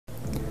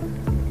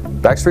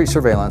Backstreet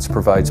Surveillance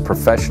provides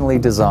professionally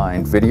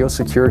designed video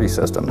security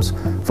systems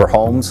for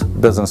homes,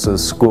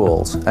 businesses,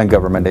 schools, and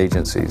government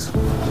agencies.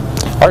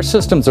 Our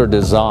systems are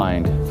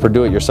designed for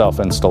do-it-yourself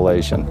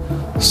installation.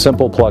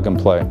 Simple plug and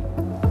play.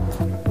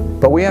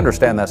 But we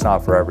understand that's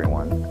not for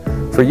everyone.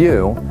 For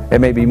you, it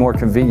may be more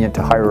convenient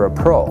to hire a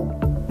pro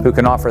who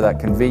can offer that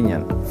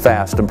convenient,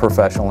 fast, and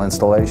professional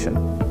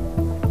installation.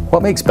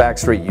 What makes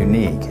Backstreet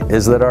unique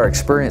is that our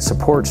experienced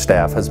support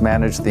staff has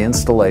managed the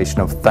installation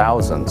of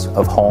thousands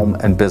of home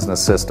and business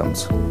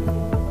systems.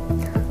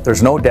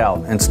 There's no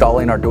doubt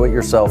installing our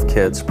do-it-yourself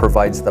kits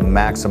provides the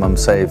maximum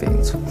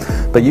savings,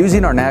 but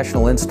using our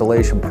national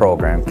installation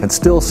program can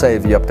still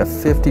save you up to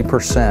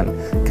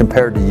 50%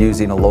 compared to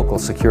using a local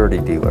security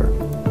dealer.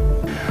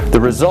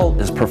 The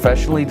result is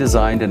professionally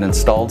designed and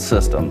installed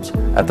systems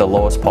at the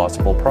lowest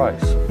possible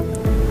price.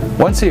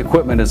 Once the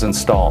equipment is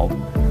installed,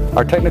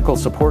 our technical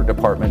support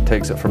department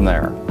takes it from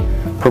there,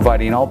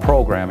 providing all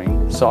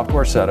programming,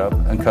 software setup,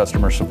 and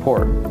customer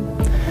support.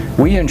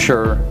 We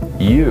ensure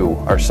you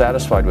are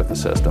satisfied with the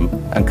system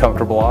and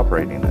comfortable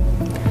operating it.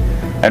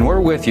 And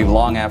we're with you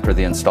long after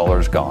the installer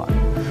is gone,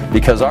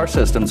 because our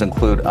systems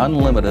include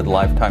unlimited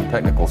lifetime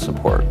technical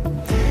support.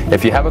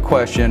 If you have a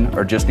question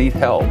or just need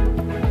help,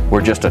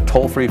 we're just a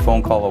toll-free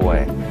phone call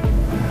away.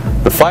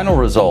 The final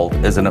result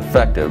is an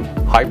effective,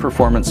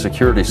 high-performance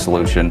security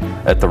solution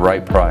at the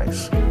right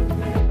price.